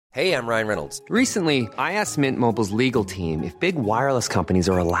Hey, I'm Ryan Reynolds. Recently, I asked Mint Mobile's legal team if big wireless companies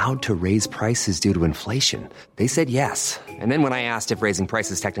are allowed to raise prices due to inflation. They said yes. And then when I asked if raising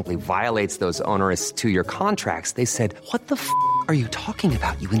prices technically violates those onerous two-year contracts, they said, "What the f*** are you talking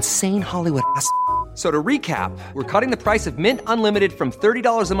about, you insane Hollywood ass?" So to recap, we're cutting the price of Mint Unlimited from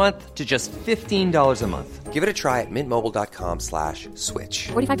 $30 a month to just $15 a month. Give it a try at mintmobile.com/switch.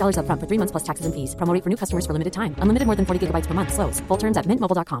 $45 up front for 3 months plus taxes and fees. Promo rate for new customers for limited time. Unlimited more than 40 gigabytes per month. Slows full terms at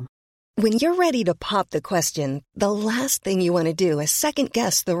mintmobile.com. When you're ready to pop the question, the last thing you want to do is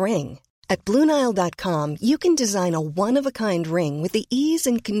second-guess the ring. At BlueNile.com, you can design a one-of-a-kind ring with the ease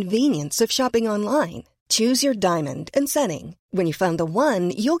and convenience of shopping online. Choose your diamond and setting. When you find the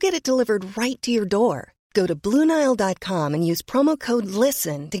one, you'll get it delivered right to your door. Go to BlueNile.com and use promo code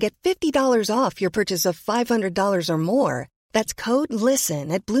LISTEN to get $50 off your purchase of $500 or more. That's code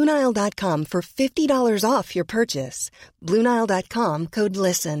LISTEN at BlueNile.com for $50 off your purchase. BlueNile.com, code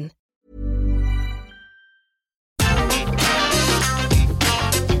LISTEN.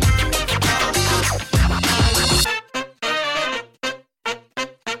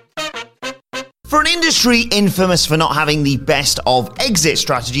 For an industry infamous for not having the best of exit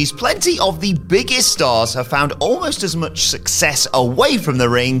strategies, plenty of the biggest stars have found almost as much success away from the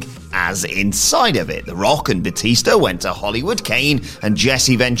ring as inside of it. The Rock and Batista went to Hollywood, Kane and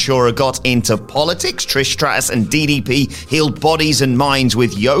Jesse Ventura got into politics, Trish Stratus and DDP healed bodies and minds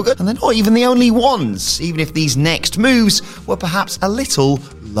with yoga, and they're not even the only ones, even if these next moves were perhaps a little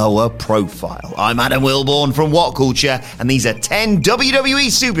lower profile. I'm Adam Wilborn from What Culture, and these are 10 WWE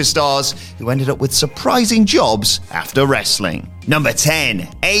superstars who ended up with surprising jobs after wrestling. Number 10,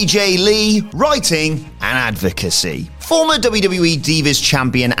 AJ Lee, writing and advocacy. Former WWE Divas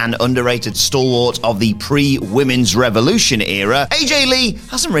champion and underrated stalwart of the pre-Women's Revolution era, AJ Lee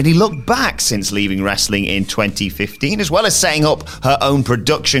hasn't really looked back since leaving wrestling in 2015, as well as setting up her own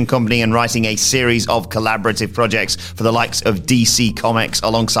production company and writing a series of collaborative projects for the likes of DC Comics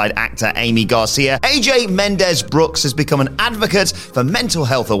alongside actor Amy Garcia. AJ Mendez Brooks has become an advocate for mental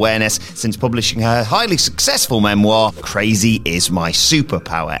health awareness since publishing her highly successful memoir, Crazy is My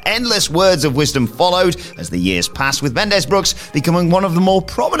Superpower. Endless words of wisdom followed as the years passed, with Mendez Brooks becoming one of the more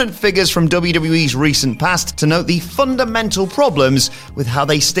prominent figures from WWE's recent past to note the fundamental problems with how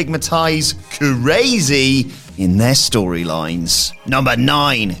they stigmatize crazy in their storylines. Number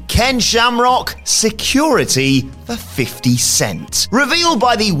 9, Ken Shamrock, security for 50 Cent. Revealed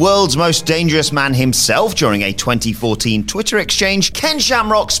by the world's most dangerous man himself during a 2014 Twitter exchange, Ken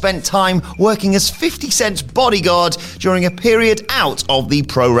Shamrock spent time working as 50 Cent's bodyguard during a period out of the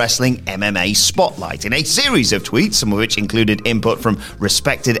pro wrestling MMA spotlight. In a series of tweets, some of which included input from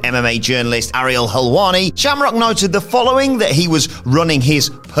respected MMA journalist Ariel Helwani, Shamrock noted the following: that he was running his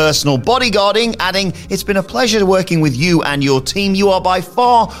personal bodyguarding, adding, "It's been a pleasure working with you and your team. You are by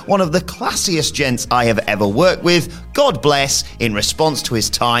far one of the classiest gents I have ever worked with. God bless," in response to his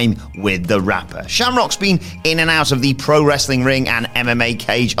time with the rapper. Shamrock's been in and out of the pro wrestling ring and MMA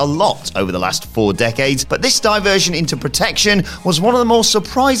cage a lot over the last 4 decades, but this diversion into protection was one of the more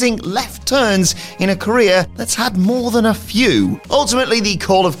surprising left turns in a career that's had more than a few. Ultimately, the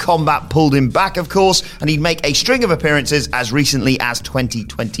Call of Combat pulled him back, of course, and he'd make a string of appearances as recently as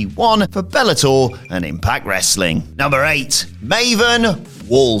 2021 for Bellator and Impact Wrestling. Number 8, Maven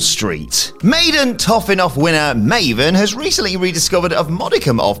Wall Street. Maiden Tough Enough winner Maven has recently rediscovered a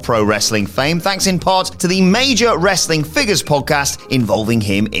modicum of pro wrestling fame, thanks in part to the Major Wrestling Figures podcast involving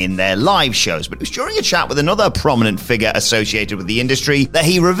him in their live shows. But it was during a chat with another prominent figure associated with the industry that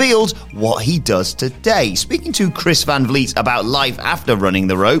he revealed what he does today. Speaking to Chris Van Vliet about life after running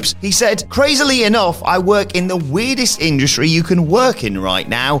the ropes, he said, "Crazily enough, I work in the weirdest industry you can work in right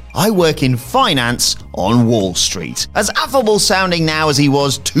now. I work in finance on Wall Street." As affable sounding now as he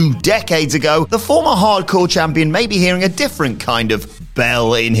was 2 decades ago, the former hardcore champion may be hearing a different kind of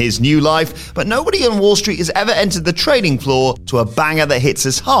bell in his new life, but nobody on Wall Street has ever entered the trading floor to a banger that hits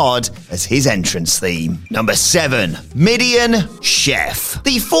as hard as his entrance theme. Number 7, Midian Chef.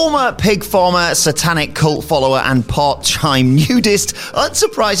 The former pig farmer, satanic cult follower and part-time nudist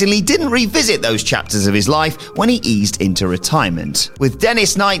unsurprisingly didn't revisit those chapters of his life when he eased into retirement, with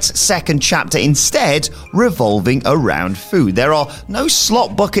Dennis Knight's second chapter instead revolving around food. There are no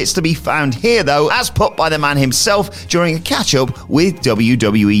slot buckets to be found here though, as put by the man himself during a catch-up with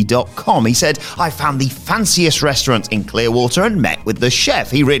WWE.com. He said, "I found the fanciest restaurant in Clearwater and met with the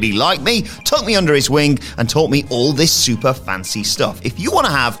chef. He really liked me, took me under his wing and taught me all this super fancy stuff. If you want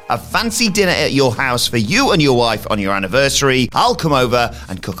to have a fancy dinner at your house for you and your wife on your anniversary, I'll come over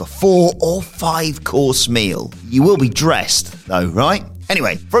and cook a 4 or 5 course meal. You will be dressed though, right?"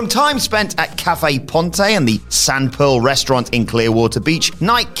 Anyway, from time spent at Cafe Ponte and the Sand Pearl restaurant in Clearwater Beach,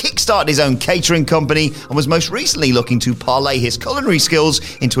 Knight kickstarted his own catering company and was most recently looking to parlay his culinary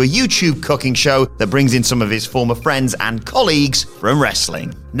skills into a YouTube cooking show that brings in some of his former friends and colleagues from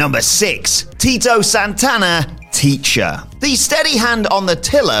wrestling. Number 6, Tito Santana, teacher. The steady hand on the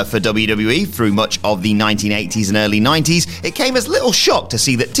tiller for WWE through much of the 1980s and early 90s, it came as little shock to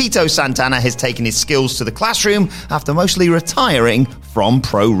see that Tito Santana has taken his skills to the classroom after mostly retiring from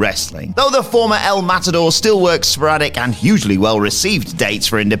pro wrestling. Though the former El Matador still works sporadic and usually well-received dates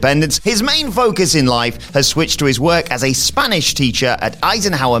for independence, his main focus in life has switched to his work as a Spanish teacher at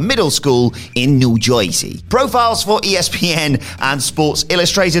Eisenhower Middle School in New Jersey. Profiles for ESPN and Sports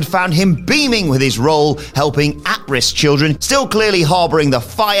Illustrated found him beaming with his role helping at-risk children, still clearly harboring the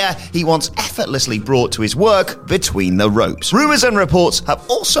fire he once effortlessly brought to his work between the ropes. Rumors and reports have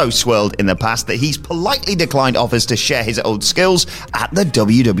also swirled in the past that he's politely declined offers to share his old skills at the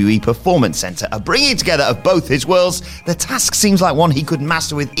WWE Performance Center. A bringing together of both his worlds, the task seems like one he could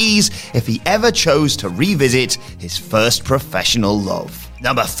master with ease if he ever chose to revisit his first professional love.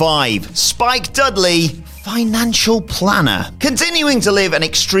 Number 5, Spike Dudley, financial planner. Continuing to live an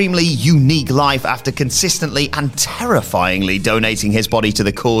extremely unique life after consistently and terrifyingly donating his body to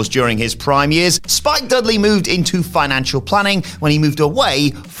the cause during his prime years, Spike Dudley moved into financial planning when he moved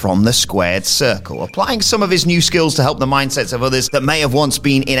away from the squared circle. Applying some of his new skills to help the mindsets of others that may have once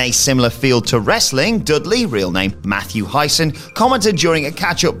been in a similar field to wrestling, Dudley, real name Matthew Hyson, commented during a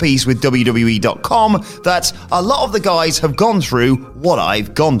catch-up piece with WWE.com that a lot of the guys have gone through what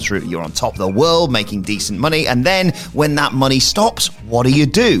I've gone through. You're on top of the world, making decent money, and then when that money stops, what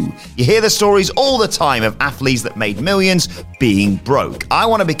do? You hear the stories all the time of athletes that made millions being broke. I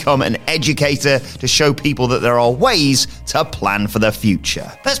want to become an educator to show people that there are ways to plan for the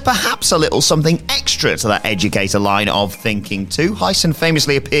future. There's perhaps a little something extra to that educator line of thinking too. Hyson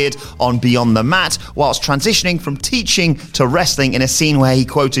famously appeared on Beyond the Mat whilst transitioning from teaching to wrestling in a scene where he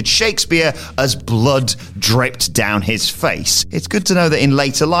quoted Shakespeare as blood dripped down his face. It's good to know that in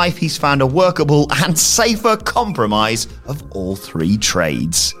later life he's found a workable and safer compromise of all three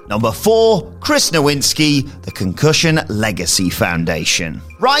trades. Number 4, Chris Nowinski, the Concussion Legacy Foundation.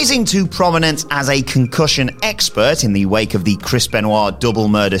 Rising to prominence as a concussion expert in the wake of the Chris Benoit double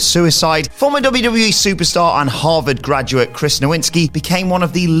murder-suicide, former WWE superstar and Harvard graduate Chris Nowinski became one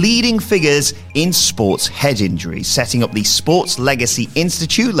of the leading figures in sports head injuries, setting up the Sports Legacy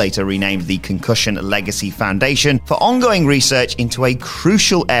Institute, later renamed the Concussion Legacy Foundation, for ongoing research into a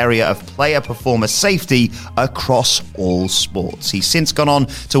crucial area of player-performer safety across all sports. He's since gone on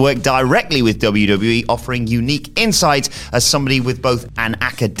to work directly with WWE, offering unique insights as somebody with both an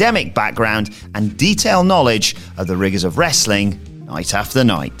academic background and detailed knowledge of the rigors of wrestling night after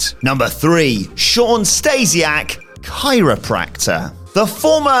night. Number 3, Sean Stasiak, chiropractor. The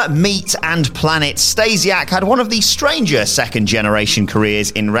former Meat and Planet Stasiak had one of the stranger second-generation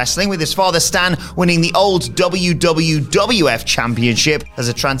careers in wrestling, with his father Stan winning the old WWF Championship as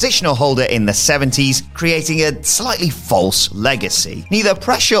a transitional holder in the 70s, creating a slightly false legacy. Neither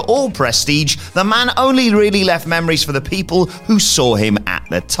pressure or prestige, the man only really left memories for the people who saw him at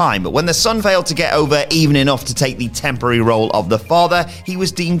the time. But when the son failed to get over even enough to take the temporary role of the father, he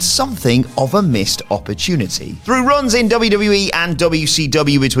was deemed something of a missed opportunity. Through runs in WWE and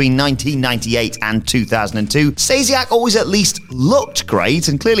WCW between 1998 and 2002, Stasiak always at least looked great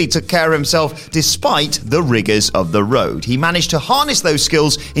and clearly took care of himself despite the rigors of the road. He managed to harness those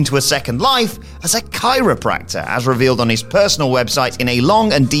skills into a second life as a chiropractor, as revealed on his personal website in a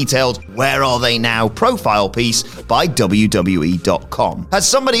long and detailed Where Are They Now profile piece by WWE.com. As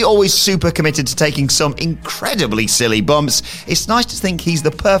somebody always super committed to taking some incredibly silly bumps, it's nice to think he's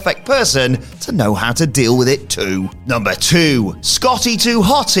the perfect person to know how to deal with it too. Number 2, Scotty 2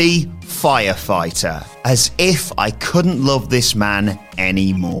 Hotty, firefighter. As if I couldn't love this man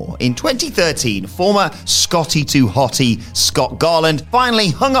anymore. In 2013, former Scotty 2 Hotty Scott Garland finally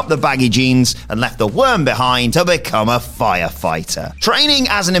hung up the baggy jeans and left the worm behind to become a firefighter. Training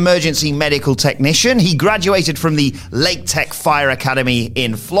as an emergency medical technician, he graduated from the Lake Tech Fire Academy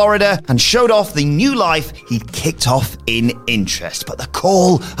in Florida and showed off the new life he'd kicked off in interest. But the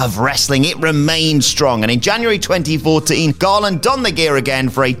call of wrestling, it remained strong, and in January 2014, Garland donned the gear again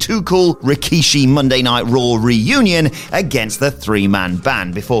for a Too Cool Rikishi Monday Night Raw reunion against the three-man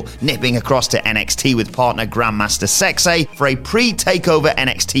band, before nipping across to NXT with partner Grandmaster Sexay for a pre-takeover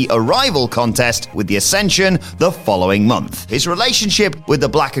NXT Arrival contest with The Ascension the following month. His relationship with the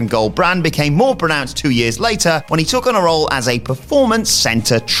Black and Gold brand became more pronounced 2 years later when he took on a role as a performance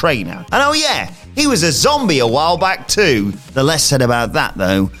center trainer. And oh yeah, he was a zombie a while back too. The less said about that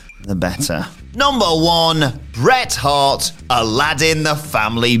though, the better. Number 1, Bret Hart, Aladdin the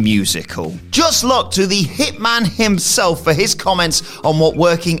Family Musical. Just look to the hitman himself for his comments on what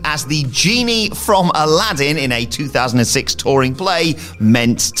working as the genie from Aladdin in a 2006 touring play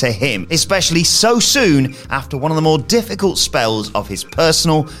meant to him, especially so soon after one of the more difficult spells of his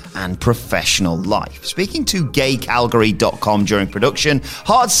personal and professional life. Speaking to GayCalgary.com during production,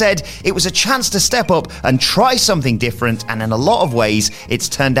 Hart said it was a chance to step up and try something different, and in a lot of ways, it's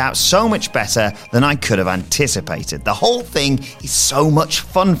turned out so much better than I could have anticipated. The whole thing is so much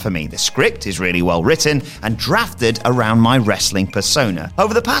fun for me. The script is really well written and drafted around my wrestling persona.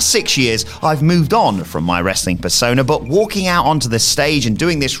 Over the past 6 years, I've moved on from my wrestling persona, but walking out onto the stage and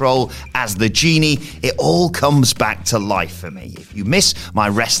doing this role as the genie, it all comes back to life for me. If you miss my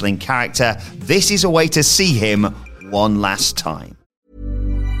wrestling character, this is a way to see him one last time.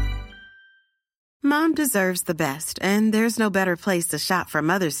 Mom deserves the best, and there's no better place to shop for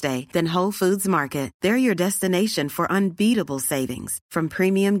Mother's Day than Whole Foods Market. They're your destination for unbeatable savings, from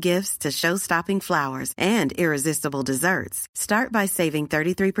premium gifts to show-stopping flowers and irresistible desserts. Start by saving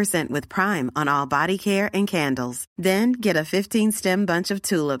 33% with Prime on all body care and candles. Then get a 15-stem bunch of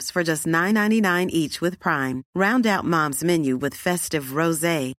tulips for just $9.99 each with Prime. Round out Mom's menu with festive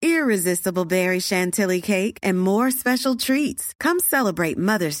rosé, irresistible berry chantilly cake, and more special treats. Come celebrate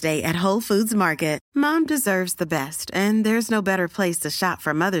Mother's Day at Whole Foods Market. Mom deserves the best, and there's no better place to shop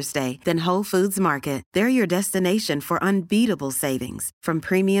for Mother's Day than Whole Foods Market. They're your destination for unbeatable savings, from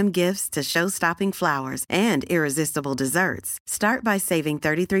premium gifts to show-stopping flowers and irresistible desserts. Start by saving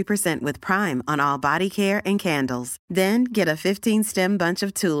 33% with Prime on all body care and candles. Then get a 15-stem bunch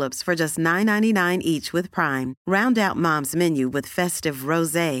of tulips for just $9.99 each with Prime. Round out Mom's menu with festive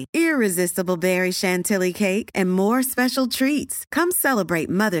rosé, irresistible berry chantilly cake, and more special treats. Come celebrate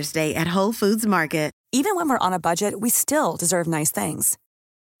Mother's Day at Whole Foods Market. Even when we're on a budget, we still deserve nice things.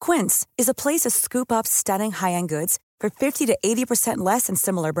 Quince is a place to scoop up stunning high-end goods for 50 to 80% less than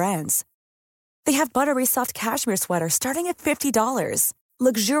similar brands. They have buttery soft cashmere sweaters starting at $50,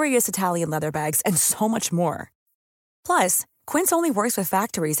 luxurious Italian leather bags, and so much more. Plus, Quince only works with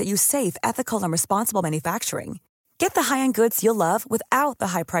factories that use safe, ethical, and responsible manufacturing. Get the high-end goods you'll love without the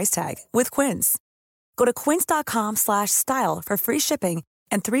high price tag with Quince. Go to quince.com/style for free shipping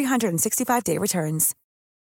and 365-day returns.